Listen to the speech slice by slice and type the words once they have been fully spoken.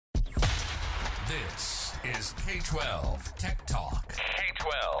This is K-12 Tech Talk.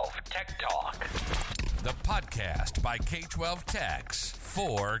 K-12 Tech Talk. The podcast by K-12 Techs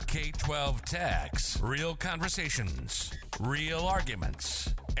for K-12 Techs. Real conversations, real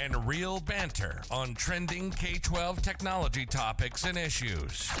arguments, and real banter on trending K-12 technology topics and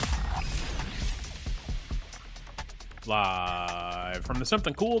issues. Live from the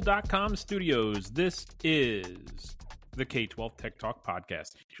somethingcool.com studios, this is the K-12 Tech Talk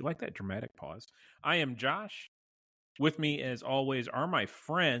podcast. Did you like that dramatic pause? I am Josh. With me, as always, are my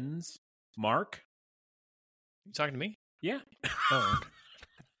friends, Mark. You talking to me? Yeah. Oh.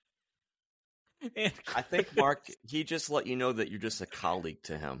 And I think, Mark, he just let you know that you're just a colleague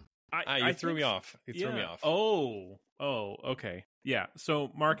to him. You threw me off. You threw me off. Oh, okay. Yeah.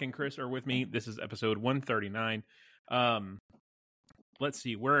 So Mark and Chris are with me. This is episode 139. Let's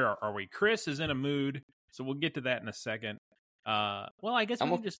see. Where are we? Chris is in a mood, so we'll get to that in a second. Well, I guess we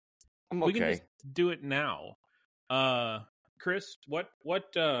can just do it now. Chris, what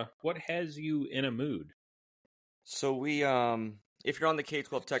has you in a mood? So we, if you're on the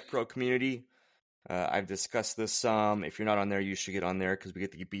K-12 Tech Pro community, I've discussed this some. If you're not on there, you should get on there because we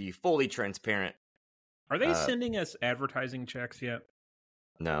get to be fully transparent. Are they sending us advertising checks yet?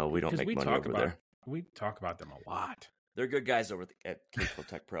 No, we don't make money over there. We talk about them a lot. They're good guys over at K-12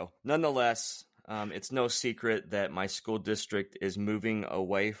 Tech Pro. Nonetheless, it's no secret that my school district is moving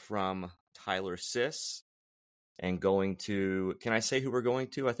away from Tyler Sis and going to, can I say who we're going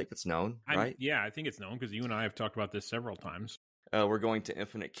to? I think it's known, right? Yeah, I think it's known because you and I have talked about this several times. We're going to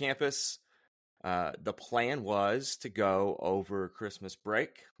Infinite Campus. The plan was to go over Christmas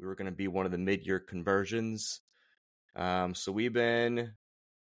break. We were going to be one of the mid-year conversions. So we've been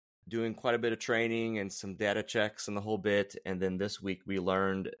doing quite a bit of training and some data checks and the whole bit. And then this week we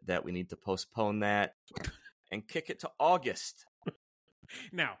learned that we need to postpone that and kick it to August.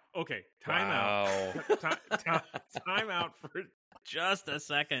 Now, okay, time out for just a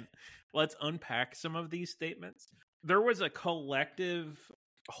second. Let's unpack some of these statements. There was a collective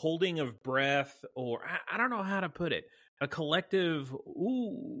holding of breath, or I don't know how to put it, a collective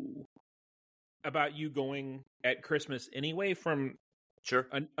about you going at Christmas anyway from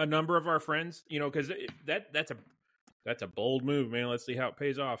a number of our friends, because that's a bold move, man. Let's see how it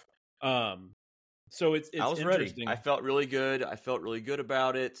pays off. So it's I was interesting. Ready. I felt really good. I felt really good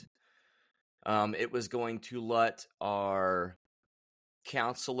about it. It was going to let our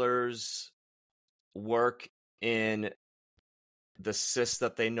counselors work in the SIS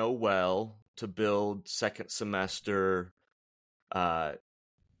that they know well to build second semester, to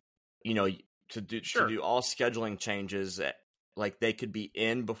do all scheduling changes. Like they could be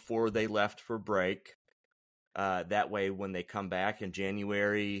in before they left for break. That way, when they come back in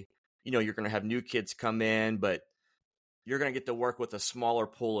January, you're going to have new kids come in, but you're going to get to work with a smaller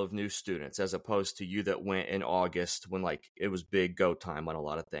pool of new students as opposed to you that went in August when it was big go time on a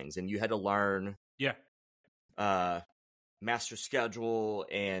lot of things. And you had to learn master schedule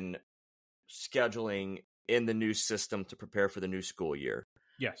and scheduling in the new system to prepare for the new school year.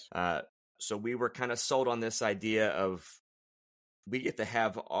 Yes. So we were kind of sold on this idea of we get to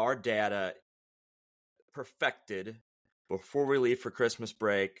have our data perfected before we leave for Christmas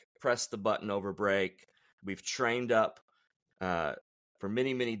break, press the button over break. We've trained up for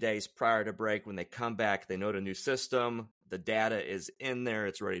many, many days prior to break. When they come back, they know the new system. The data is in there.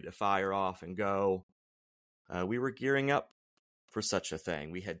 It's ready to fire off and go. We were gearing up for such a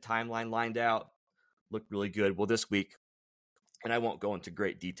thing. We had timeline lined out, looked really good. Well, this week, and I won't go into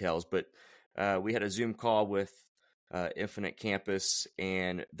great details, but we had a Zoom call with Infinite Campus,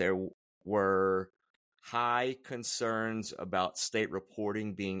 and there were high concerns about state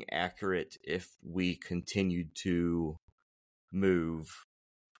reporting being accurate if we continued to move.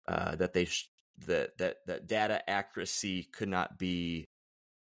 That data accuracy could not be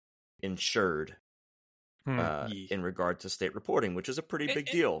ensured in regard to state reporting, which is a pretty big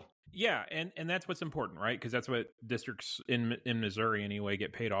deal. Yeah, and that's what's important, right? Because that's what districts in Missouri anyway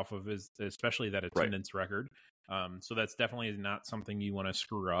get paid off of, is especially that attendance record. So that's definitely not something you want to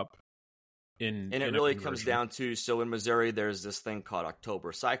screw up. And it really comes down to, so in Missouri, there's this thing called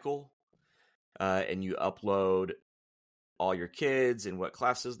October Cycle, and you upload all your kids and what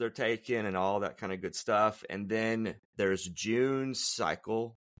classes they're taking and all that kind of good stuff. And then there's June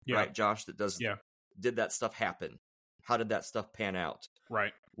Cycle, right, Josh, did that stuff happen? How did that stuff pan out?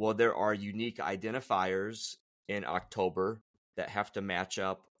 Right. Well, there are unique identifiers in October that have to match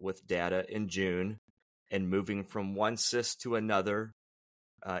up with data in June, and moving from one SIS to another,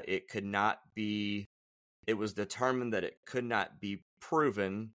 it was determined that it could not be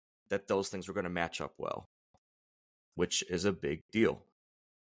proven that those things were going to match up well, which is a big deal.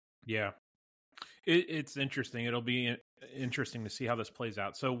 Yeah. It's interesting. It'll be interesting to see how this plays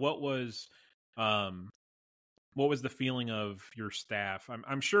out. So what was the feeling of your staff?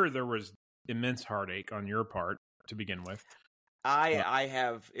 I'm sure there was immense heartache on your part to begin with. I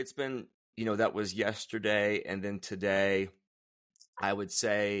have, it's been, that was yesterday, and then today, I would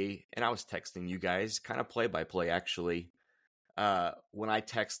say, and I was texting you guys, kind of play by play, actually. When I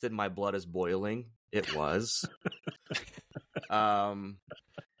texted, my blood is boiling. It was. I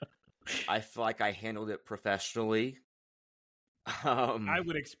feel like I handled it professionally. I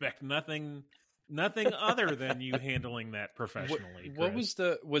would expect nothing other than you handling that professionally. What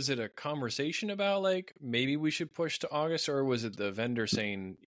was it a conversation about, like, maybe we should push to August, or was it the vendor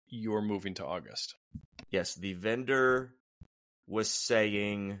saying you're moving to August? Yes, the vendor was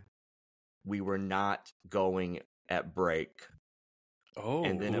saying we were not going at break. Oh.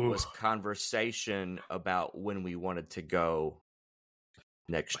 And then it was conversation about when we wanted to go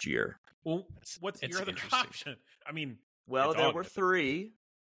next year. Well, what's your other option? I mean, well, there were three.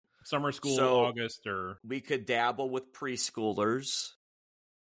 Summer school, So, August, or we could dabble with preschoolers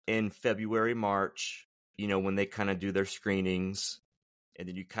in February, March, when they kind of do their screenings. And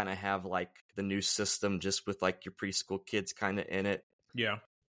then you kind of have like the new system just with like your preschool kids kind of in it. Yeah.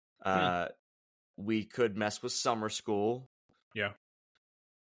 We could mess with summer school. Yeah.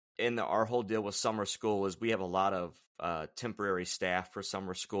 And our whole deal with summer school is we have a lot of temporary staff for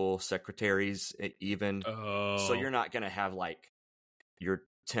summer school, secretaries even. Oh. So you're not going to have like your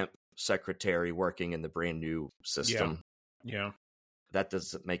temp secretary working in the brand new system. Yeah. That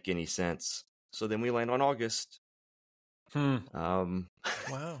doesn't make any sense. So then we land on August. Wow.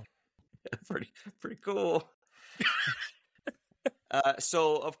 pretty cool.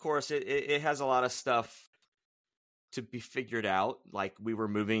 So of course it has a lot of stuff to be figured out. Like, we were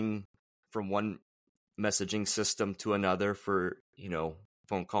moving from one messaging system to another for,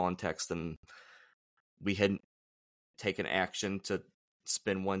 phone call and text, and we hadn't taken action to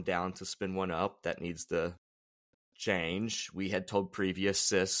spin one down to spin one up. That needs to change. We had told previous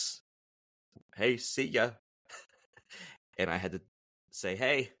sys, hey, see ya. And I had to say,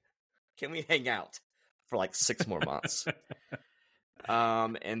 hey, can we hang out for like 6 more months?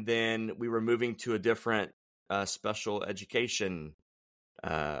 And then we were moving to a different special education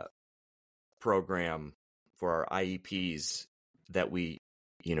program for our IEPs that we,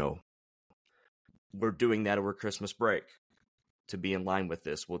 we're doing that over Christmas break to be in line with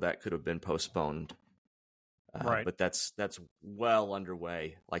this. Well, that could have been postponed. Right. But that's well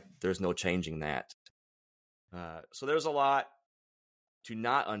underway. Like, there's no changing that. So there's a lot to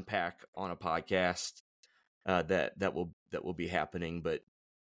not unpack on a podcast that will be happening. But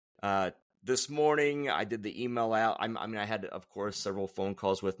this morning I did the email out. I had, of course, several phone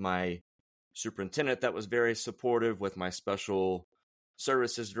calls with my superintendent that was very supportive, with my special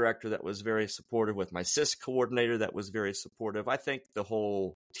services director that was very supportive, with my SIS coordinator that was very supportive. I think the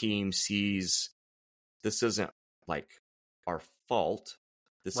whole team sees this isn't like our fault.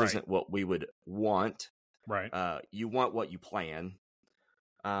 This Right. isn't what we would want. Right. You want what you plan.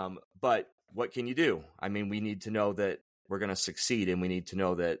 But what can you do? I mean, we need to know that we're going to succeed, and we need to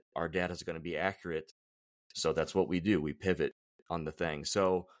know that our data is going to be accurate. So that's what we do. We pivot on the thing.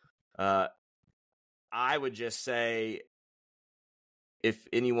 So I would just say, if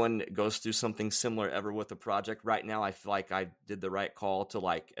anyone goes through something similar ever with a project right now, I feel like I did the right call to,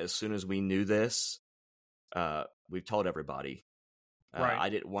 like, as soon as we knew this, we've told everybody. Right. I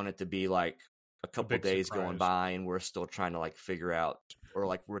didn't want it to be like a couple big days surprise. going by and we're still trying to like figure out, or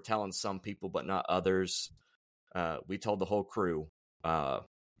like we're telling some people but not others. We told the whole crew. It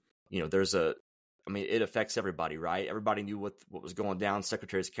affects everybody, right? Everybody knew what was going down: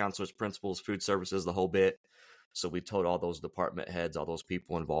 secretaries, counselors, principals, food services, the whole bit. So we told all those department heads, all those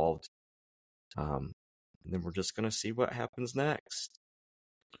people involved. And then we're just gonna see what happens next.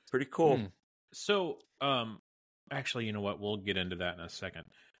 Pretty cool. So, actually, you know what? We'll get into that in a second.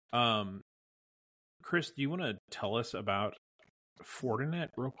 Chris, do you want to tell us about Fortinet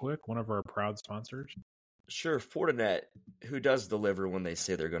real quick? One of our proud sponsors. Sure. Fortinet, who does deliver when they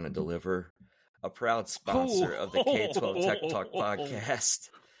say they're going to deliver, a proud sponsor of the K-12 Tech Talk podcast.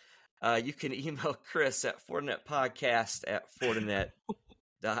 You can email Chris at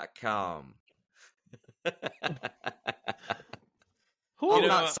fortinetpodcast@fortinet.com. I'm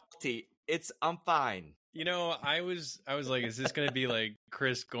not salty. I'm fine. I was like, is this going to be like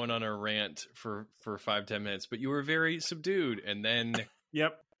Chris going on a rant for 5-10 minutes? But you were very subdued, and then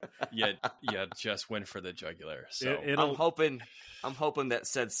Yep. you just went for the jugular. So I'm hoping that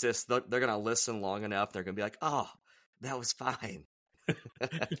said sis, they're going to listen long enough. They're going to be like, oh, that was fine.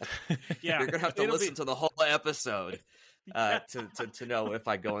 Yeah, You're going to have to listen to the whole episode to know if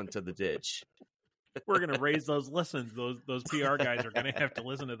I go into the ditch. We're going to raise those listens. Those PR guys are going to have to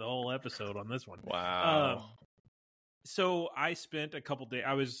listen to the whole episode on this one. Wow. So I spent a couple days.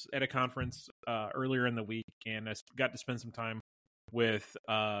 I was at a conference earlier in the week, and I got to spend some time with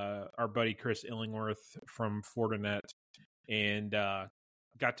our buddy Chris Illingworth from Fortinet, and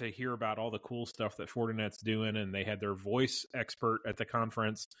got to hear about all the cool stuff that Fortinet's doing. And they had their voice expert at the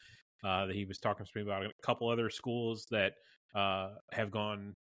conference that he was talking to me about a couple other schools that have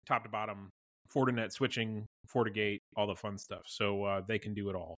gone top to bottom, Fortinet switching, FortiGate, all the fun stuff. So they can do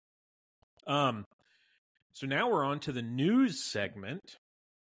it all. So now we're on to the news segment.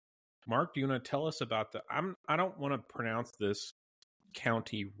 Mark, do you want to tell us about I don't want to pronounce this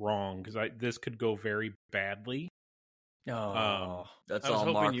county wrong because this could go very badly. Oh, That's all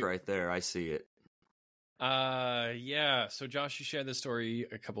Mark right there. I see it. Yeah. So Josh, you shared this story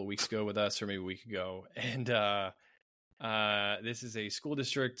a couple of weeks ago with us, or maybe a week ago, and this is a school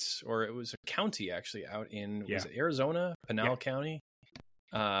district, or it was a county actually, out in was it Arizona, Pinal County,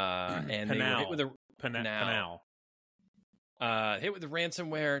 and they were hit with a Pinal. Hit with the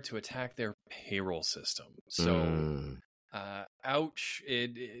ransomware to attack their payroll system. So, ouch!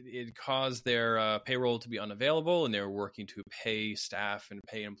 It caused their payroll to be unavailable, and they were working to pay staff and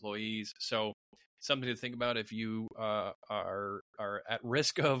pay employees. So, something to think about if you are at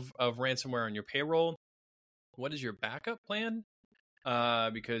risk of ransomware on your payroll. What is your backup plan?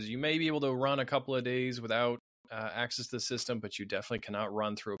 Because you may be able to run a couple of days without access to the system, but you definitely cannot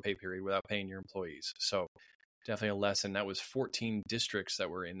run through a pay period without paying your employees. So definitely a lesson. That was 14 districts that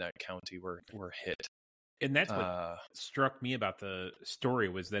were in that county were hit. And that's what struck me about the story,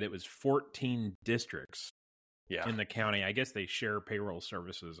 was that it was 14 districts in the county. I guess they share payroll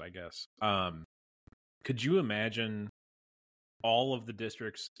services, I guess. Could you imagine all of the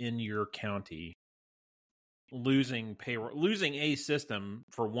districts in your county losing payroll, losing a system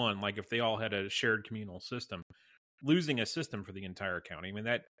for one, like if they all had a shared communal system, losing a system for the entire county? I mean,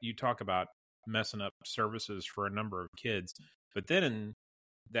 that you talk about messing up services for a number of kids, but then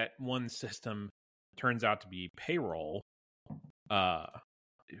that one system turns out to be payroll.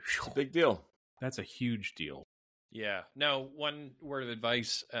 It's a big deal. That's a huge deal. Yeah. Now, one word of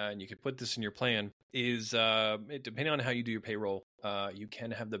advice, and you could put this in your plan, is depending on how you do your payroll, you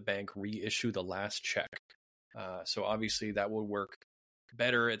can have the bank reissue the last check. So obviously that will work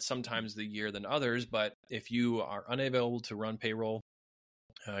better at sometimes the year than others. But if you are unable to run payroll,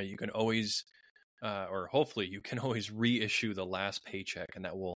 you can always, or hopefully you can always reissue the last paycheck, and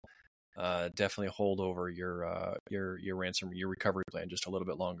that will definitely hold over your recovery plan just a little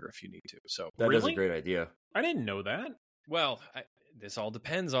bit longer if you need to. So that is a great idea. I didn't know that. Well, this all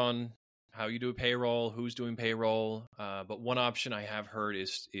depends on how you do a payroll, who's doing payroll. But one option I have heard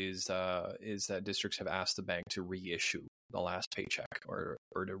is that districts have asked the bank to reissue the last paycheck or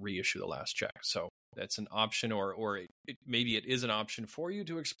to reissue the last check. So that's an option, or maybe it is an option for you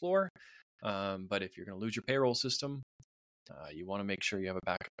to explore. But if you're going to lose your payroll system, you want to make sure you have a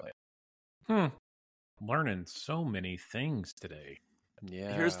backup plan. Learning so many things today.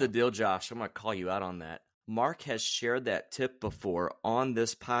 Yeah. Here's the deal, Josh. I'm going to call you out on that. Mark has shared that tip before on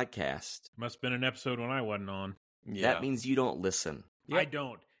this podcast. Must have been an episode when I wasn't on. Yeah. That means you don't listen. Yep. I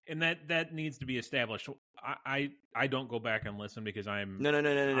don't. And that needs to be established. I don't go back and listen because I'm No.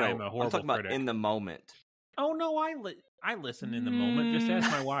 I'm a horrible I'm talking critic. about in the moment. Oh no, I listen in the moment. Just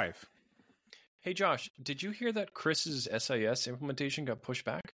ask my wife. Hey Josh, did you hear that Chris's SIS implementation got pushed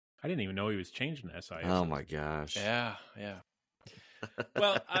back? I didn't even know he was changing SIS. Oh my gosh. Yeah.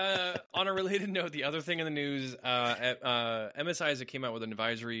 Well, on a related note, the other thing in the news, MS Isaac came out with an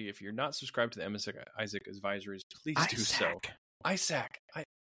advisory. If you're not subscribed to the MS Isaac advisories, please do so. Isaac.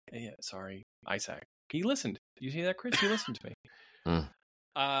 Sorry, Isaac. He listened. You see that, Chris? He listened to me.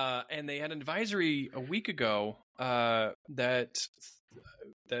 And they had an advisory a week ago that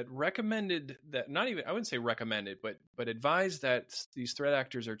recommended that, not even, I wouldn't say recommended, but advised that these threat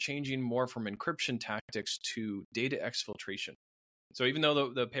actors are changing more from encryption tactics to data exfiltration. So even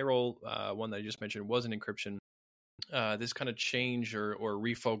though the payroll one that I just mentioned was an encryption, this kind of change or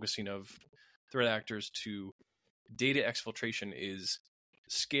refocusing of threat actors to data exfiltration is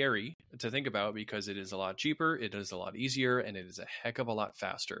scary to think about, because it is a lot cheaper, it is a lot easier, and it is a heck of a lot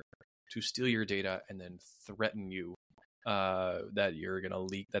faster to steal your data and then threaten you that you're gonna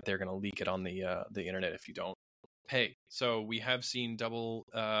leak, that they're gonna leak it on the internet if you don't pay. So we have seen double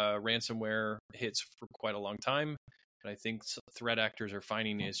ransomware hits for quite a long time. And I think threat actors are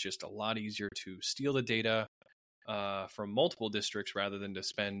finding it's just a lot easier to steal the data from multiple districts rather than to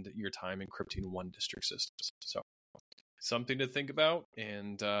spend your time encrypting one district systems. So something to think about.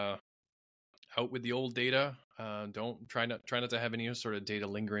 And out with the old data. Don't try not to have any sort of data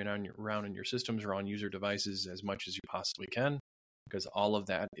lingering around in your systems or on user devices as much as you possibly can, because all of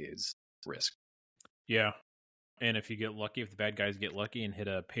that is risk. Yeah. And if you get lucky, if the bad guys get lucky and hit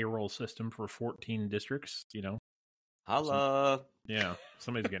a payroll system for 14 districts, Holla.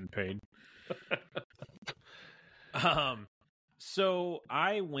 Somebody's getting paid. So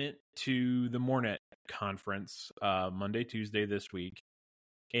I went to the Mornet conference Monday, Tuesday this week.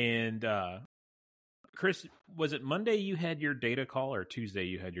 And Chris, was it Monday you had your data call or Tuesday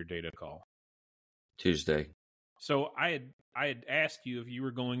you had your data call? Tuesday. So I had asked you if you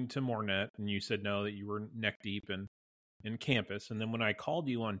were going to Mornet, and you said no, that you were neck deep in campus. And then when I called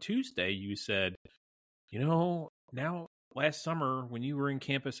you on Tuesday, you said, now last summer when you were in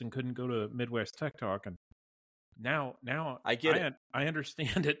campus and couldn't go to Midwest Tech Talk, and now I get it. I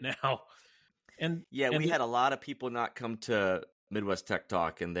understand it now. And we had a lot of people not come to Midwest Tech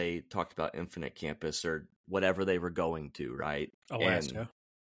Talk, and they talked about Infinite Campus or whatever they were going to, right? Alaska.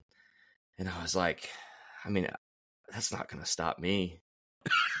 And I was like, that's not going to stop me.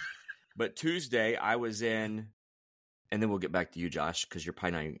 But Tuesday I was in, and then we'll get back to you, Josh, because you're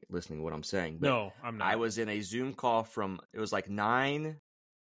probably not listening to what I'm saying. But no, I'm not. I was in a Zoom call it was like 9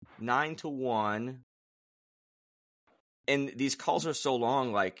 to 1. And these calls are so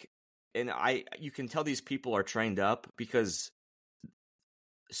long, you can tell these people are trained up because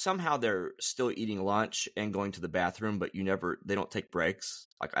somehow they're still eating lunch and going to the bathroom, but they don't take breaks.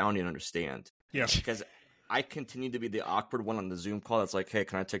 Like, I don't even understand. Yeah. Because I continue to be the awkward one on the Zoom call that's like, hey,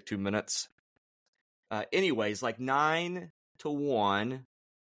 can I take 2 minutes? Anyways, 9 to 1.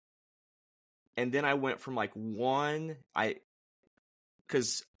 And then I went from 1,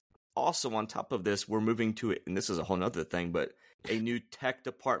 because also on top of this, we're moving to it, and this is a whole nother thing, but a new tech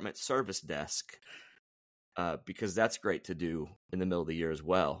department service desk, because that's great to do in the middle of the year as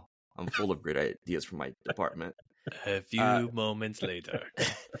well. I'm full of great ideas for my department. A few moments later.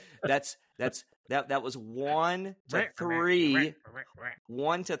 That was 1 to 3,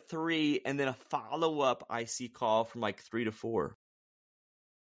 1 to 3, and then a follow-up IC call from 3 to 4.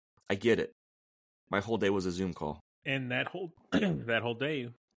 I get it. My whole day was a Zoom call. And that whole day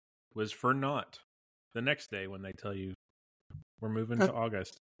was for naught. The next day when they tell you we're moving to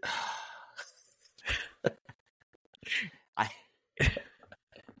August.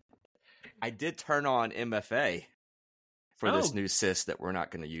 I did turn on MFA for this new sys that we're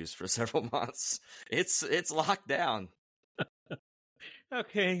not going to use for several months. It's locked down.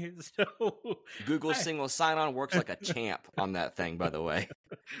 Okay, so Google single sign-on works like a champ on that thing, by the way.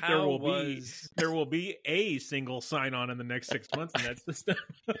 There will be a single sign-on in the next 6 months, and that's the stuff.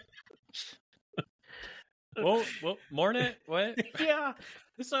 Well, Mornet, what? Yeah.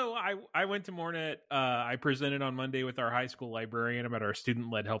 So I went to Mornet. I presented on Monday with our high school librarian about our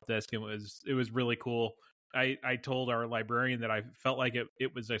student-led help desk. It was really cool. I told our librarian that I felt like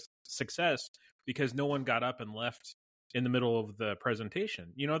it was a success because no one got up and left in the middle of the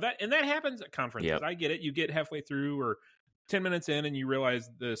presentation. That happens at conferences. Yep. I get it. You get halfway through or 10 minutes in and you realize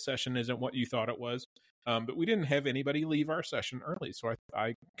the session isn't what you thought it was. But we didn't have anybody leave our session early. So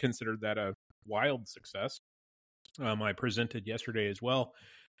I considered that a wild success. I presented yesterday as well.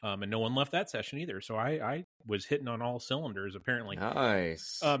 And no one left that session either. So I was hitting on all cylinders, apparently.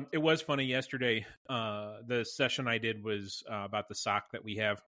 Nice. It was funny yesterday. The session I did was about the SOC that we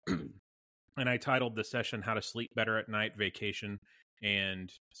have. And I titled the session "How to Sleep Better at Night, Vacation, and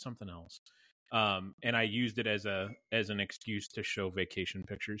something else." And I used it as an excuse to show vacation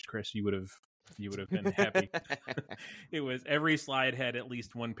pictures. Chris, you would have been happy. It was every slide had at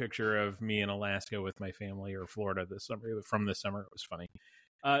least one picture of me in Alaska with my family or Florida this summer. From this summer, it was funny.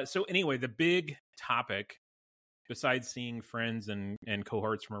 So anyway, the big topic, besides seeing friends and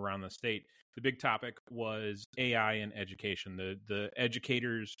cohorts from around the state, the big topic was AI and education. The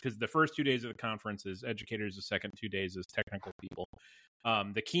educators, because the first 2 days of the conference is educators, the second 2 days is technical people.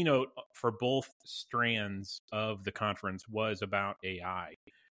 The keynote for both strands of the conference was about AI.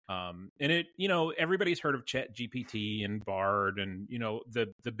 And it, everybody's heard of ChatGPT and Bard and,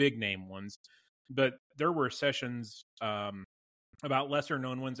 the big name ones, but there were sessions, about lesser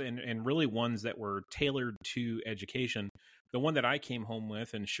known ones and really ones that were tailored to education. The one that I came home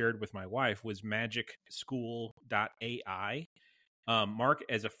with and shared with my wife was magicschool.ai. Mark,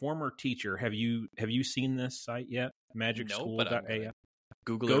 as a former teacher, have you seen this site yet? Magicschool.ai.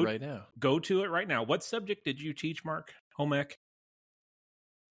 Google it right now. Go to it right now. What subject did you teach, Mark? Home ec?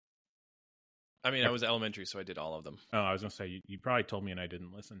 I mean, I was elementary, so I did all of them. Oh, I was going to say, you probably told me and I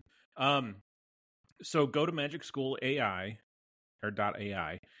didn't listen. So go to Magic School AI or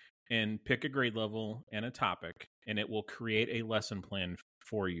 .ai and pick a grade level and a topic, and it will create a lesson plan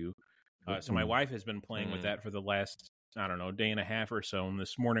for you So my wife has been playing with that for the last, I don't know, day and a half or so. And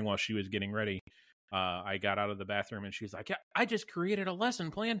this morning while she was getting ready, I got out of the bathroom and she's like, yeah, I just created a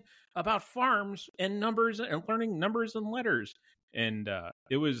lesson plan about farms and numbers and learning numbers and letters. And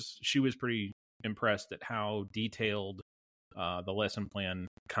she was pretty impressed at how detailed the lesson plan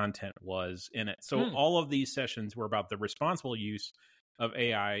content was in it. So all of these sessions were about the responsible use of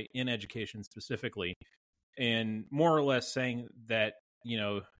AI in education specifically, and more or less saying that,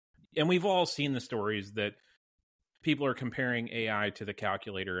 and we've all seen the stories that people are comparing AI to the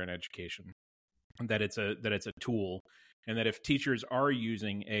calculator in education, that it's a tool, and that if teachers are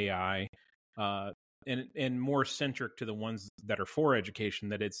using AI and more centric to the ones that are for education,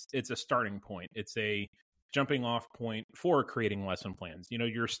 that it's a starting point. It's a jumping off point for creating lesson plans.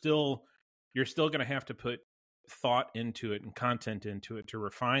 You're still going to have to put thought into it and content into it to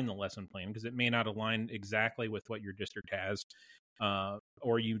refine the lesson plan, because it may not align exactly with what your district has,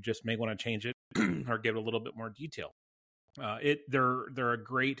 or you just may want to change it or give it a little bit more detail. They're a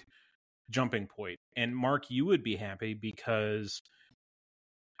great jumping point. And Mark, you would be happy because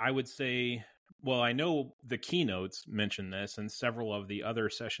I would say, well, I know the keynotes mention this, and several of the other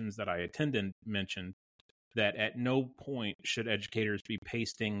sessions that I attended mentioned that at no point should educators be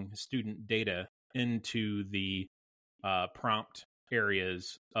pasting student data into the prompt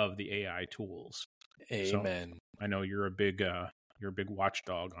areas of the AI tools. Amen. So I know you're a big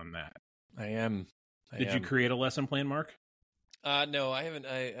watchdog on that. I am. Did you create a lesson plan, Mark? No, I haven't.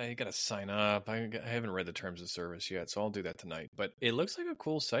 I got to sign up. I haven't read the terms of service yet, so I'll do that tonight. But it looks like a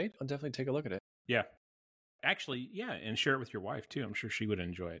cool site. I'll definitely take a look at it. Yeah. Actually, yeah, and share it with your wife, too. I'm sure she would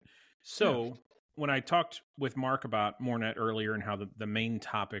enjoy it. So when I talked with Mark about MoreNet earlier and how the main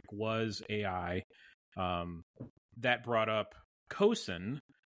topic was AI, that brought up CoSN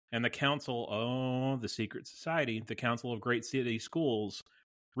and the Council, the Secret Society, the Council of Great City Schools,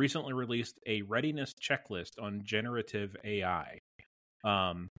 recently released a readiness checklist on generative AI.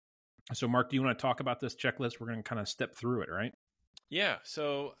 So, Mark, do you want to talk about this checklist? We're going to kind of step through it, right? Yeah.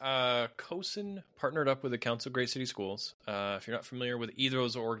 So, CoSN partnered up with the Council of Great City Schools. If you're not familiar with either of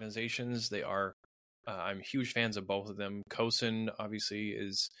those organizations, they are. I'm huge fans of both of them. CoSN obviously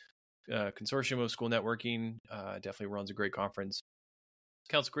is a consortium of school networking. Definitely runs a great conference.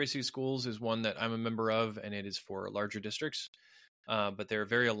 Council of Great City Schools is one that I'm a member of, and it is for larger districts. But they're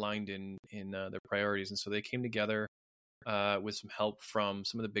very aligned in their priorities, and so they came together with some help from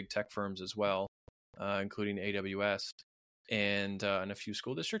some of the big tech firms as well, including AWS and a few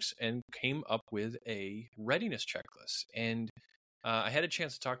school districts, and came up with a readiness checklist. And I had a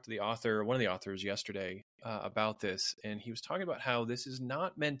chance to talk to one of the authors yesterday about this, and he was talking about how this is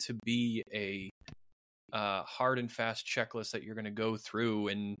not meant to be a hard and fast checklist that you're going to go through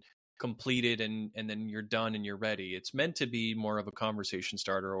and complete it and then you're done and you're ready. It's meant to be more of a conversation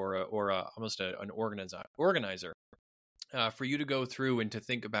starter or almost an organizer for you to go through and to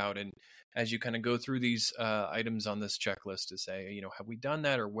think about. And as you kind of go through these items on this checklist, to say, have we done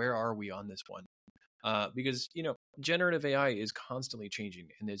that, or where are we on this one? Because generative AI is constantly changing,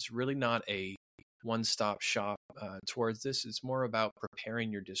 and it's really not a one-stop shop towards this. It's more about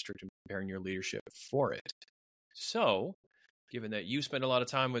preparing your district and preparing your leadership for it. So, given that you spend a lot of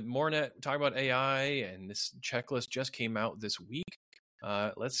time with MoreNet talking about AI, and this checklist just came out this week,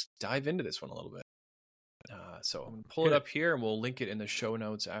 let's dive into this one a little bit. So I'm going to pull it up here, and we'll link it in the show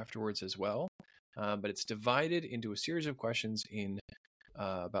notes afterwards as well. But it's divided into a series of questions in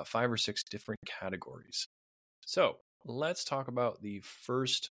about 5 or 6 different categories. So let's talk about the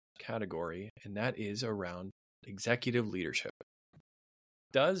first category, and that is around executive leadership.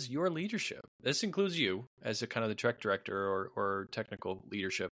 Does your leadership, this includes you as a kind of the tech director or technical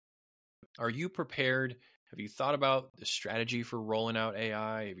leadership, are you prepared? Have you thought about the strategy for rolling out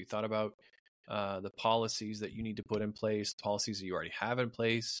AI? Have you thought about the policies that you need to put in place, policies that you already have in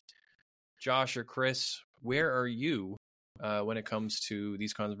place? Josh or Chris, where are you when it comes to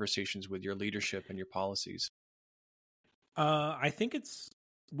these conversations with your leadership and your policies? I think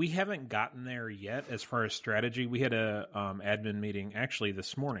we haven't gotten there yet as far as strategy. We had a admin meeting actually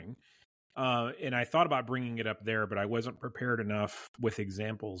this morning, and I thought about bringing it up there, but I wasn't prepared enough with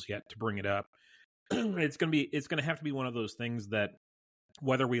examples yet to bring it up. It's going to have to be one of those things that,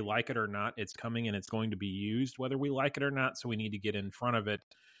 whether we like it or not, it's coming and it's going to be used, whether we like it or not. So we need to get in front of it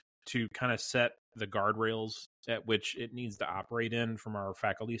to kind of set the guardrails at which it needs to operate in from our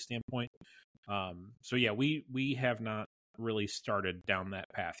faculty standpoint. So yeah, we have not really started down that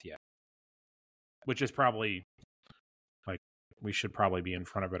path yet, which is probably like, we should probably be in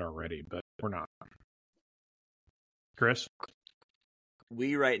front of it already, but we're not. Chris?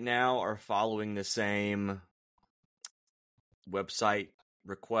 We right now are following the same website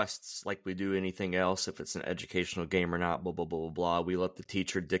requests like we do anything else, if it's an educational game or not, blah, blah, blah, blah, blah. We let the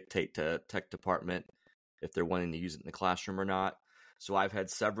teacher dictate to tech department if they're wanting to use it in the classroom or not. So I've had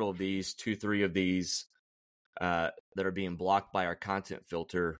several of these, 2-3 of these that are being blocked by our content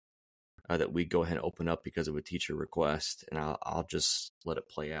filter that we go ahead and open up because of a teacher request, and I'll just let it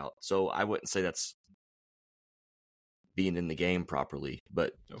play out. So I wouldn't say that's being in the game properly,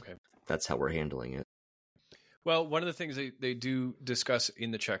 but okay, that's how we're handling it. Well, one of the things they do discuss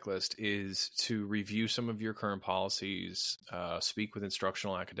in the checklist is to review some of your current policies, speak with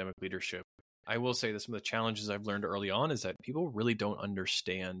instructional academic leadership. I will say that some of the challenges I've learned early on is that people really don't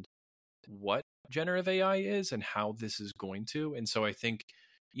understand what generative AI is and how this is going to. And so I think,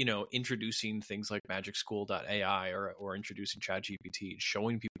 introducing things like magicschool.ai or introducing ChatGPT,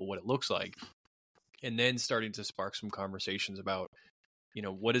 showing people what it looks like, and then starting to spark some conversations about,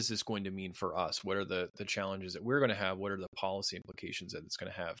 what is this going to mean for us? What are the challenges that we're going to have? What are the policy implications that it's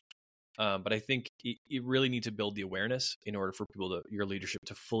going to have? But I think you really need to build the awareness in order for your leadership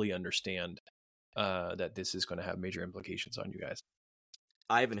to fully understand that this is going to have major implications on you guys.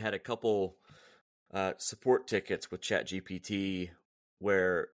 I even had a couple support tickets with ChatGPT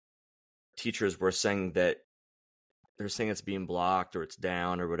where teachers were saying that they're saying it's being blocked or it's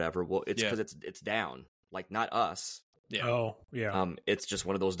down or whatever. Well, it's because it's down, like not us. Yeah. Oh, yeah. It's just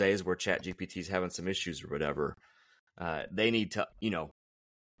one of those days where ChatGPT's having some issues or whatever. They need to,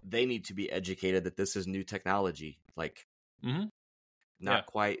 they need to be educated that this is new technology. Like, not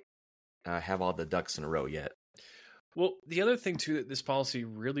quite have all the ducks in a row yet. Well, the other thing too that this policy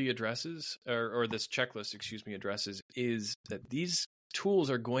really addresses, or this checklist, addresses, is that these tools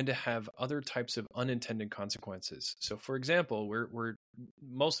are going to have other types of unintended consequences. So, for example,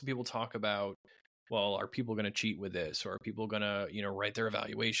 most of the people talk about, well, are people going to cheat with this, or are people going to, write their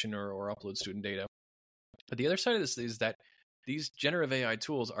evaluation or upload student data? But the other side of this is that these generative AI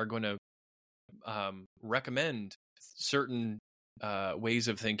tools are going to recommend certain ways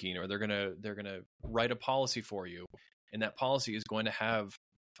of thinking, or they're gonna write a policy for you, and that policy is going to have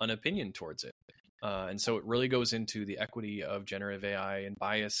an opinion towards it. And so it really goes into the equity of generative AI and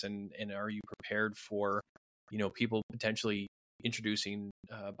bias, and are you prepared for, people potentially introducing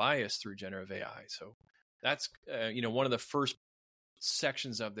bias through generative AI? So that's one of the first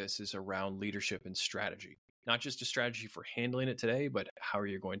sections of this is around leadership and strategy, not just a strategy for handling it today, but how are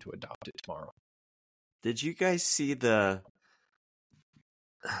you going to adopt it tomorrow? Did you guys see the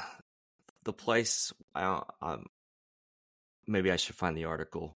place? Maybe I should find the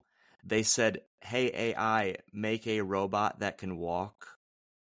article. They said, "Hey AI, make a robot that can walk,"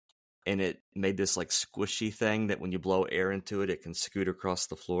 and it made this like squishy thing that when you blow air into it, it can scoot across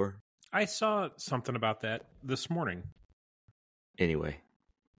the floor. I saw something about that this morning. Anyway,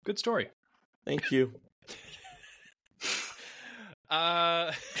 good story. Thank you.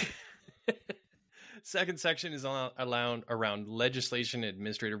 Second section is around legislation and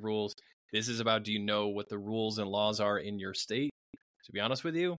administrative rules. This is about, do you know what the rules and laws are in your state? To be honest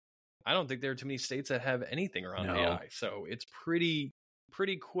with you, I don't think there are too many states that have anything around AI. So it's pretty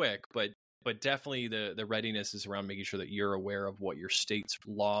quick, but definitely the readiness is around making sure that you're aware of what your state's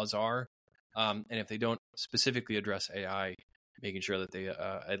laws are. And if they don't specifically address AI, making sure that they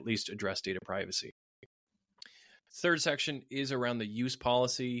at least address data privacy. Third section is around the use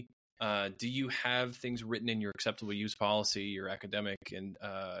policy. Do you have things written in your acceptable use policy, your academic and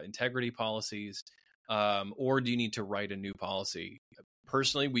integrity policies, or do you need to write a new policy?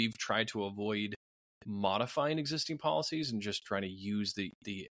 Personally, we've tried to avoid modifying existing policies and just trying to use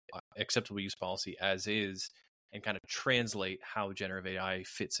the acceptable use policy as is and kind of translate how generative AI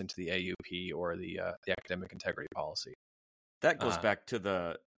fits into the AUP or the academic integrity policy. That goes back to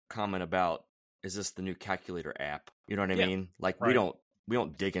the comment about, is this the new calculator app? You know what I mean? Like we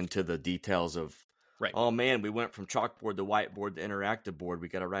don't dig into the details of, oh man, we went from chalkboard to whiteboard to interactive board. We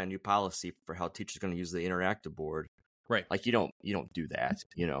got to write a new policy for how teachers are going to use the interactive board. Right. Like you don't do that,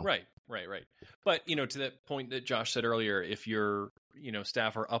 Right. But, to that point that Josh said earlier, if your,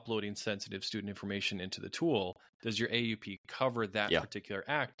 staff are uploading sensitive student information into the tool, does your AUP cover that particular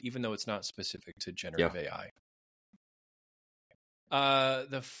act, even though it's not specific to generative AI?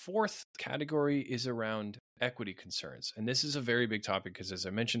 The fourth category is around equity concerns. And this is a very big topic because, as I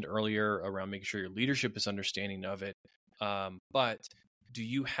mentioned earlier, around making sure your leadership is understanding of it. But do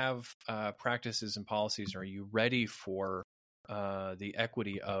you have practices and policies, and are you ready for the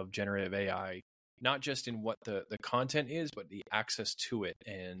equity of generative AI, not just in what the content is, but the access to it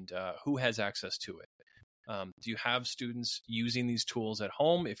and who has access to it? Do you have students using these tools at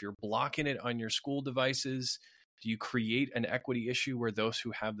home? If you're blocking it on your school devices, do you create an equity issue where those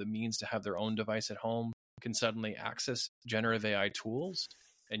who have the means to have their own device at home can suddenly access generative AI tools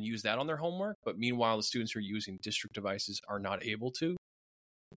and use that on their homework. But meanwhile, the students who are using district devices are not able to.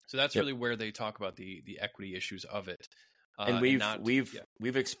 So that's really where they talk about the equity issues of it. And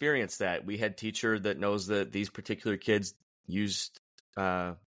we've experienced that. We had teacher that knows that these particular kids used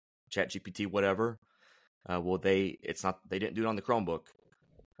ChatGPT, whatever. They didn't do it on the Chromebook.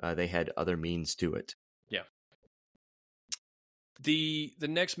 They had other means to it. Yeah. The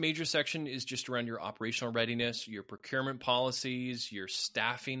next major section is just around your operational readiness, your procurement policies, your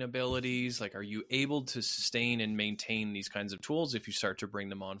staffing abilities. Like, are you able to sustain and maintain these kinds of tools if you start to bring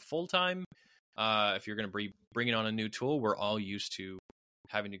them on full time? If you're going to be bringing on a new tool, we're all used to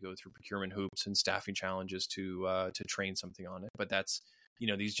having to go through procurement hoops and staffing challenges to train something on it. But that's,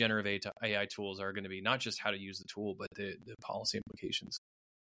 these generative AI tools are going to be not just how to use the tool, but the policy implications.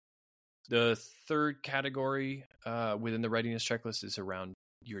 The third category within the readiness checklist is around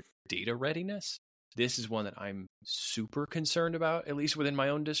your data readiness. This is one that I'm super concerned about, at least within my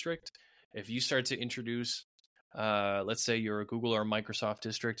own district. If you start to introduce, let's say you're a Google or a Microsoft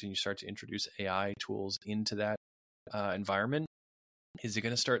district, and you start to introduce AI tools into that environment, is it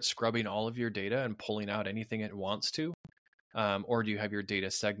going to start scrubbing all of your data and pulling out anything it wants to? Or do you have your data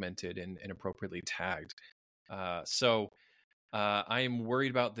segmented and appropriately tagged? I am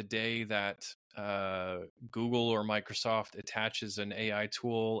worried about the day that Google or Microsoft attaches an AI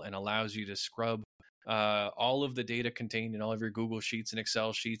tool and allows you to scrub all of the data contained in all of your Google Sheets and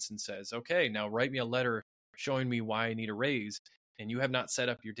Excel sheets and says, okay, now write me a letter showing me why I need a raise. And you have not set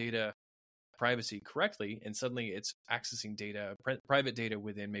up your data privacy correctly. And suddenly it's accessing data, private data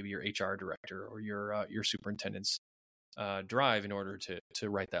within maybe your HR director or your superintendent's drive in order to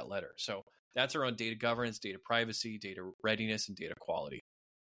write that letter. So that's around data governance, data privacy, data readiness, and data quality.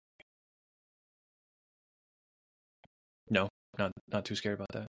 No, not too scared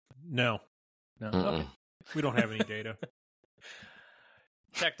about that. No. Okay. We don't have any data.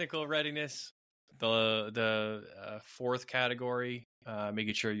 Technical readiness, the fourth category,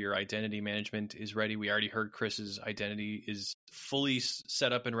 making sure your identity management is ready. We already heard Chris's identity is fully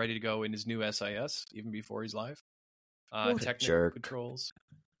set up and ready to go in his new SIS, even before he's live. Technical controls.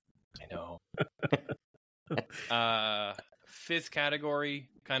 I know. Fifth category,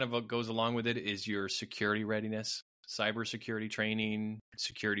 kind of what goes along with it, is your security readiness, cybersecurity training,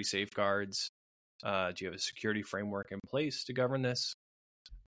 security safeguards. Do you have a security framework in place to govern this?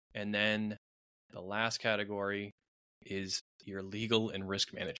 And then the last category is your legal and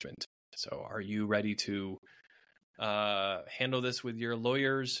risk management. So are you ready to handle this with your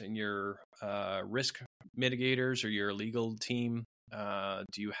lawyers and your risk mitigators or your legal team?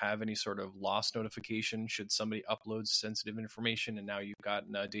 Do you have any sort of loss notification should somebody upload sensitive information and now you've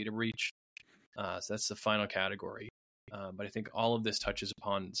gotten a data breach? So that's the final category. But I think all of this touches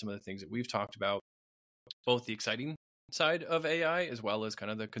upon some of the things that we've talked about, both the exciting side of AI as well as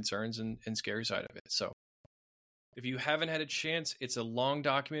kind of the concerns and scary side of it. So if you haven't had a chance, it's a long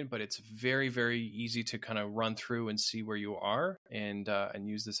document, but it's very, very easy to kind of run through and see where you are and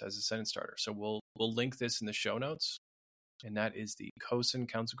use this as a sentence starter. So we'll link this in the show notes. And that is the COSN,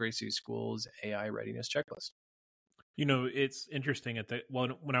 Council Grace City Schools AI Readiness Checklist. It's interesting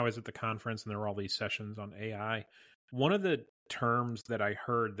when I was at the conference and there were all these sessions on AI, one of the terms that I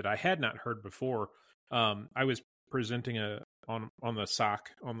heard that I had not heard before, I was presenting on the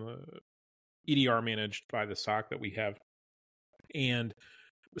SOC, on the EDR managed by the SOC that we have. And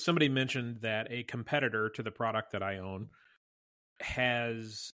somebody mentioned that a competitor to the product that I own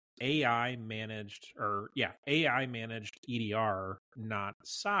has AI managed EDR, not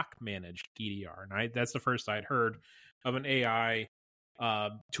SOC managed EDR. And that's the first I'd heard of an AI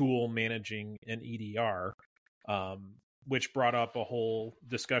tool managing an EDR, which brought up a whole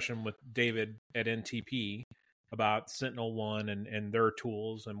discussion with David at NTP about SentinelOne and their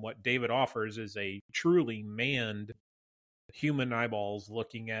tools. And what David offers is a truly manned human eyeballs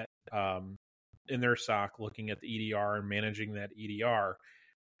looking at, in their SOC, looking at the EDR and managing that EDR.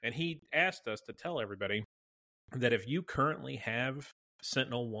 And he asked us to tell everybody that if you currently have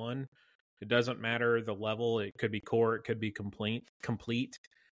SentinelOne, it doesn't matter the level. It could be core, it could be complete.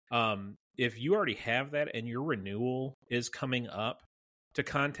 If you already have that and your renewal is coming up, to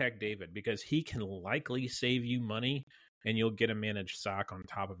contact David, because he can likely save you money and you'll get a managed SOC on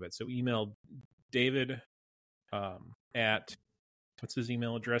top of it. So email David at, what's his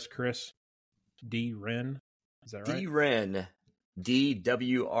email address, Chris? DWren, is that right? DWren,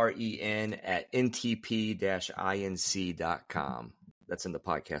 DWREN at ntp-inc.com. That's in the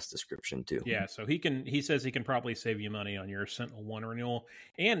podcast description too. Yeah, so he says he can probably save you money on your SentinelOne renewal.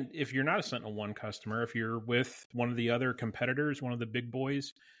 And if you're not a SentinelOne customer, if you're with one of the other competitors, one of the big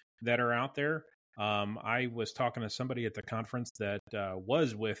boys that are out there, I was talking to somebody at the conference that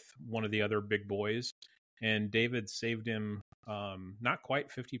was with one of the other big boys, and David saved him not quite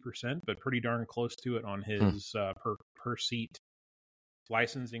 50%, but pretty darn close to it on his per seat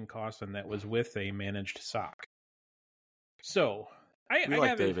licensing cost, and that was with a managed SOC. So I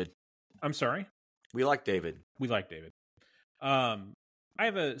like David. I'm sorry. We like David. We like David. I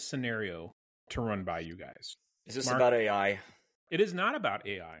have a scenario to run by you guys. Is this about AI? It is not about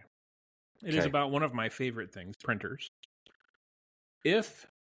AI. It is about one of my favorite things, printers. If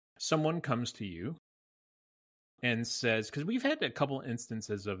someone comes to you and says, because we've had a couple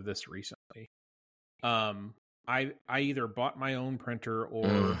instances of this recently, I either bought my own printer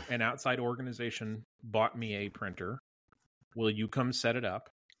or an outside organization bought me a printer. Will you come set it up?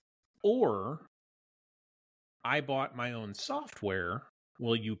 Or I bought my own software.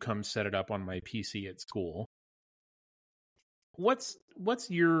 Will you come set it up on my PC at school? What's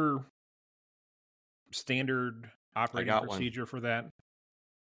your standard operating procedure for that?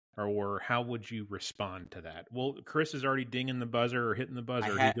 Or how would you respond to that? Well, Chris is already dinging the buzzer or hitting the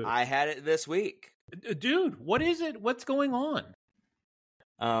buzzer. I had it this week. Dude, what is it? What's going on?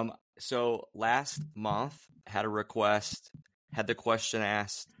 So last month, had a request, had the question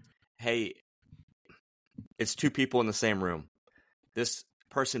asked, hey, it's two people in the same room. This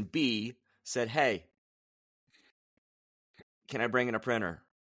person B said, hey, can I bring in a printer?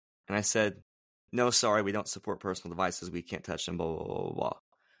 And I said, no, sorry, we don't support personal devices. We can't touch them, blah, blah, blah, blah.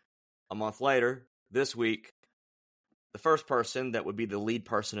 A month later, this week, the first person that would be the lead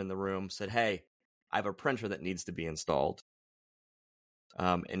person in the room said, hey, I have a printer that needs to be installed.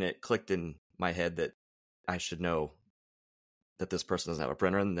 And it clicked in my head that I should know that this person doesn't have a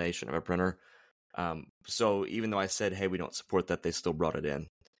printer and they shouldn't have a printer. So even though I said, hey, we don't support that, they still brought it in.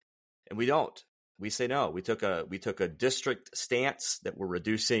 And we don't. We say no. We took a district stance that we're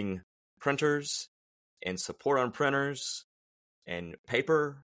reducing printers and support on printers and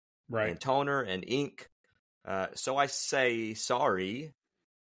paper, right, and toner and ink. So I say sorry,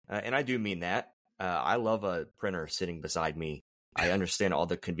 and I do mean that. I love a printer sitting beside me. I understand all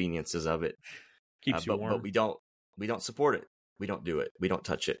the conveniences of it. Keeps you warm. But we don't support it. We don't do it. We don't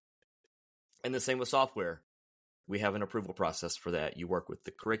touch it. And the same with software. We have an approval process for that. You work with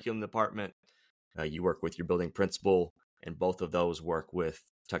the curriculum department. You work with your building principal, and both of those work with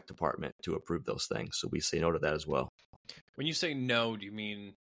tech department to approve those things. So we say no to that as well. When you say no, do you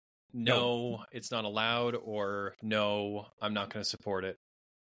mean no, it's not allowed, or no, I'm not going to support it?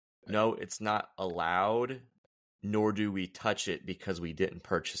 No, it's not allowed, nor do we touch it because we didn't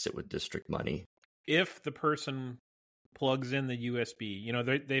purchase it with district money. If the person plugs in the USB,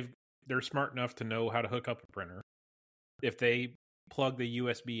 they're smart enough to know how to hook up a printer. If they plug the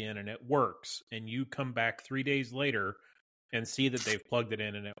USB in and it works, and you come back 3 days later and see that they've plugged it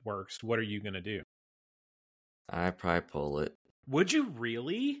in and it works, what are you going to do? I probably pull it. Would you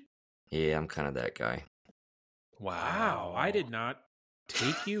really? Yeah, I'm kind of that guy. Wow, I did not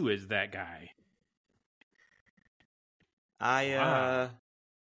take you as that guy. Yeah,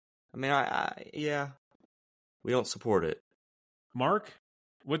 we don't support it. Mark,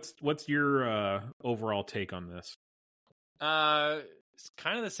 what's your overall take on this? It's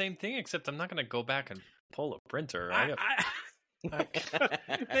kind of the same thing, except I'm not going to go back and pull a printer.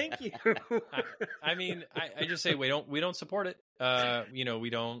 Thank you. I just say we don't support it. We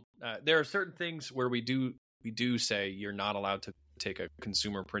don't. There are certain things where we do say you're not allowed to take a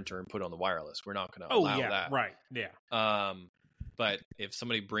consumer printer and put it on the wireless. We're not going to allow that. Right. Yeah. But if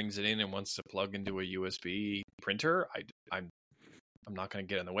somebody brings it in and wants to plug into a USB printer, I'm not going to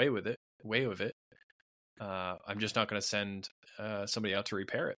get in the way of it. I'm just not going to send somebody out to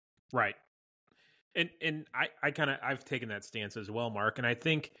repair it. Right. And I've taken that stance as well, Mark. And I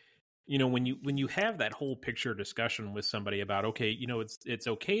think, when you have that whole picture discussion with somebody about, okay, it's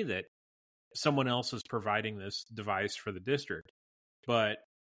okay that someone else is providing this device for the district, but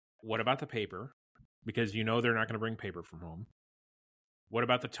what about the paper? Because they're not going to bring paper from home. What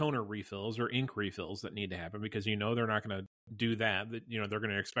about the toner refills or ink refills that need to happen? Because they're not going to do that. They're going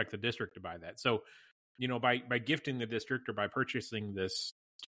to expect the district to buy that. So, by gifting the district or by purchasing this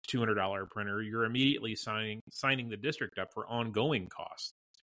 $200 printer, you're immediately signing the district up for ongoing costs.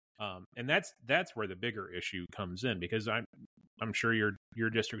 And that's where the bigger issue comes in, because I'm sure your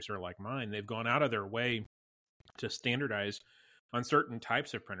districts are like mine. They've gone out of their way to standardize on certain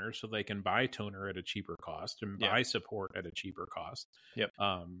types of printers so they can buy toner at a cheaper cost and buy support at a cheaper cost. Yep.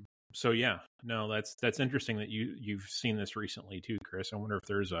 So yeah, no, that's interesting that you've seen this recently too, Chris. I wonder if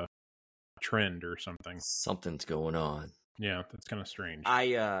there's a trend or something. Something's going on. Yeah, that's kind of strange.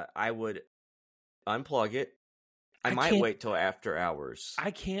 I would unplug it, I might wait till after hours.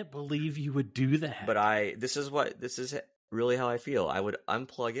 I can't believe you would do that. But this is really how I feel. I would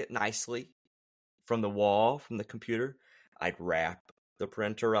unplug it nicely from the wall, from the computer. I'd wrap the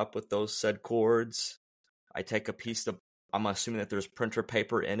printer up with those said cords. I take a piece of, I'm assuming that there's printer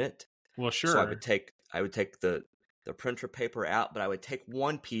paper in it. Well, sure. So I would take the printer paper out, but I would take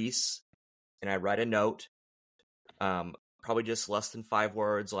one piece and I write a note, probably just less than 5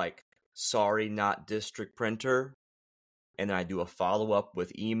 words, like, sorry, not district printer. And then I do a follow-up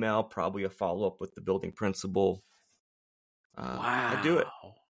with email, probably a follow-up with the building principal. Wow. I do it.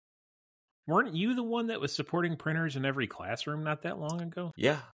 Weren't you the one that was supporting printers in every classroom not that long ago?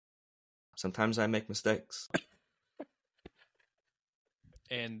 Yeah. Sometimes I make mistakes.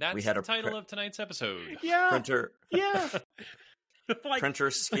 And that's the title of tonight's episode. Yeah. Printer. Yeah. Printer,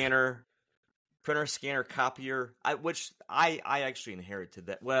 scanner, copier, which I actually inherited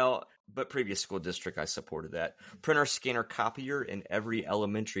that. Well, but previous school district, I supported that. Printer, scanner, copier in every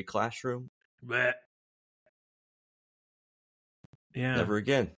elementary classroom. Blech. Yeah. Never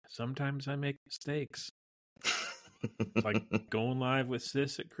again. Sometimes I make mistakes. Like going live with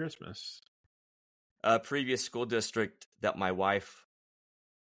Sis at Christmas. Previous school district that my wife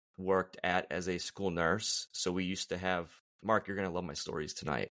worked at as a school nurse. So we used to have, Mark, you're going to love my stories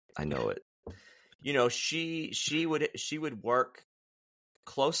tonight. I know it. You know, she would work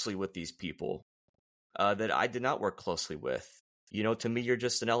closely with these people that I did not work closely with. You know, to me, you're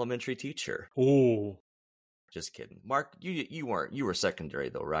just an elementary teacher. Oh, just kidding, Mark. You weren't. You were secondary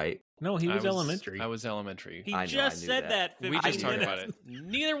though, right? No, he was elementary. I was elementary. He just said that. We just talked about it.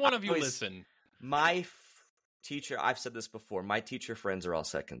 Neither one of you listen. My teacher. I've said this before. My teacher friends are all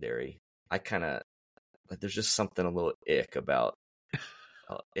secondary. I kind of, but there's just something a little ick about.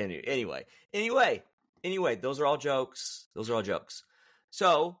 Anyway, those are all jokes.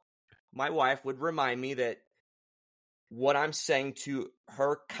 So my wife would remind me that what I'm saying to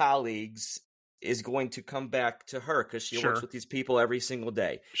her colleagues is going to come back to her because she works with these people every single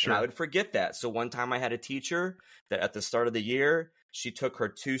day. Sure. And I would forget that. So one time I had a teacher that at the start of the year, she took her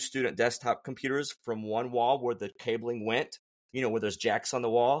 2 student desktop computers from one wall where the cabling went, you know, where there's jacks on the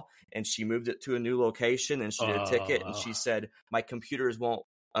wall, and she moved it to a new location and she did a ticket and she said, my computers won't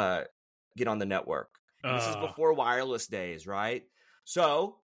get on the network. This is before wireless days, right?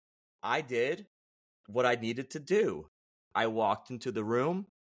 So I did what I needed to do. I walked into the room.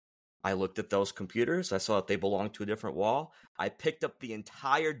 I looked at those computers. I saw that they belonged to a different wall. I picked up the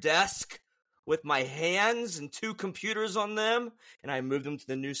entire desk with my hands and 2 computers on them, and I moved them to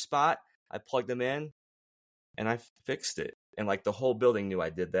the new spot. I plugged them in, and I fixed it. And like the whole building knew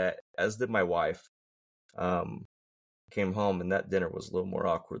I did that, as did my wife. Came home, and that dinner was a little more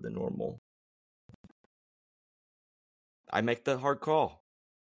awkward than normal. I make the hard call.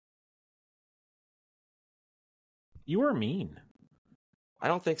 You were mean. I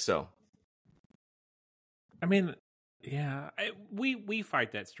don't think so. I mean, yeah, we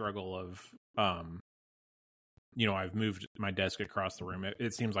fight that struggle of, you know, I've moved my desk across the room.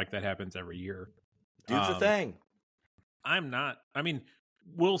 It seems like that happens every year. Do the thing. I mean,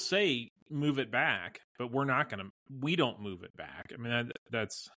 we'll say move it back, but we don't move it back. I mean,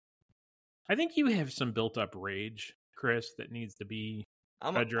 I think you have some built up rage, Chris, that needs to be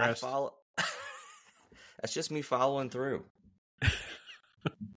addressed. That's just me following through.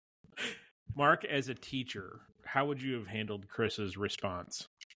 Mark, as a teacher, how would you have handled Chris's response?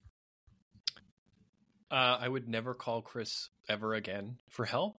 I would never call Chris ever again for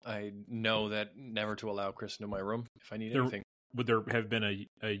help. I know that never to allow Chris into my room if I need anything. Would there have been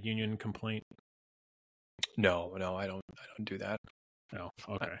a union complaint? No, I don't do that. No,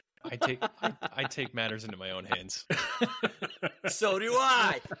 okay. I take matters into my own hands. So do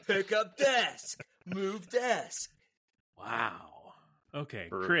I. Pick up desk, move desk. Wow. Okay,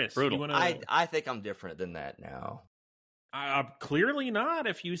 Chris, brutal. You wanna... I think I'm different than that now. Clearly not.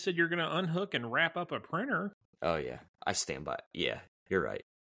 If you said you're going to unhook and wrap up a printer. Oh yeah, I stand by. Yeah, you're right.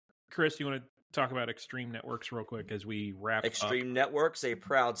 Chris, you want to talk about Extreme Networks real quick as we wrap Extreme Networks, a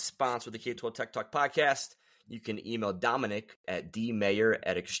proud sponsor of the K-12 Tech Talk podcast. You can email Dominic at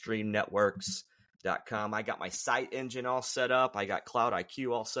dmayer@extremenetworks.com. I got my site engine all set up. I got Cloud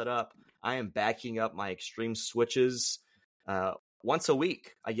IQ all set up. I am backing up my Extreme switches. Once a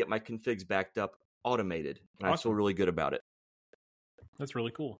week, I get my configs backed up, automated, and awesome. I feel really good about it. That's really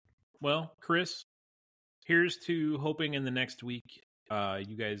cool. Well, Chris, here's to hoping in the next week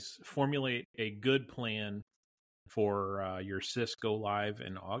you guys formulate a good plan for your SIS go live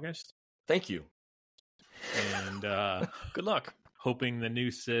in August. Thank you. And good luck. Hoping the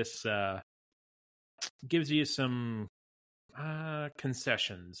new SIS gives you some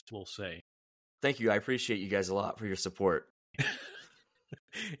concessions, we'll say. Thank you. I appreciate you guys a lot for your support.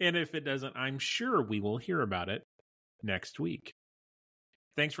 And if it doesn't, I'm sure we will hear about it next week.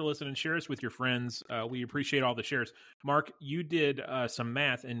 Thanks for listening. Share us with your friends. We appreciate all the shares. Mark, you did some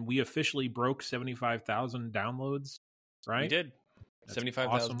math, and we officially broke 75,000 downloads, right? We did.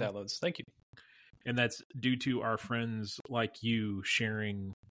 75,000 downloads. Thank you. And that's due to our friends like you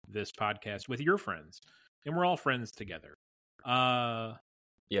sharing this podcast with your friends. And we're all friends together.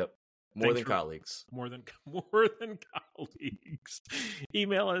 Yep. More than colleagues. More than colleagues.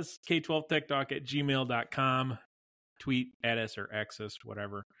 Email us, k12techtalk@gmail.com. Tweet at us or X us,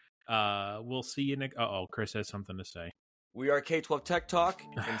 whatever. We'll see you next. Chris has something to say. We are K12 Tech Talk,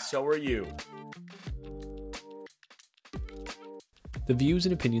 and so are you. The views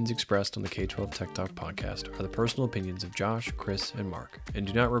and opinions expressed on the K12 Tech Talk podcast are the personal opinions of Josh, Chris, and Mark, and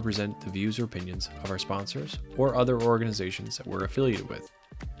do not represent the views or opinions of our sponsors or other organizations that we're affiliated with.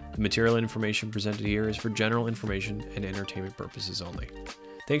 The material and information presented here is for general information and entertainment purposes only.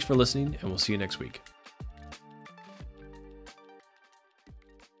 Thanks for listening, and we'll see you next week.